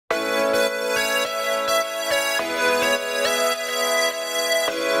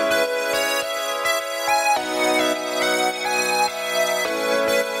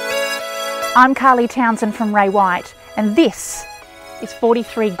I'm Carly Townsend from Ray White, and this is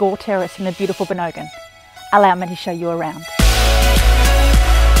 43 Gore Terrace in the beautiful Bonogin. Allow me to show you around.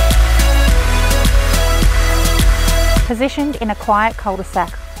 Positioned in a quiet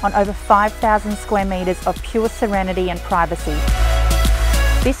cul-de-sac on over 5,000 square metres of pure serenity and privacy,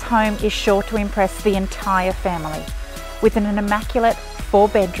 this home is sure to impress the entire family with an immaculate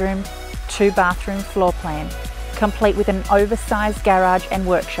 4-bedroom, 2-bathroom floor plan, complete with an oversized garage and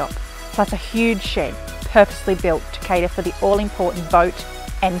workshop, plus a huge shed purposely built to cater for the all-important boat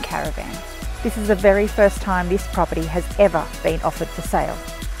and caravan. This is the very first time this property has ever been offered for sale.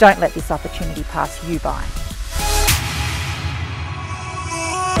 Don't let this opportunity pass you by.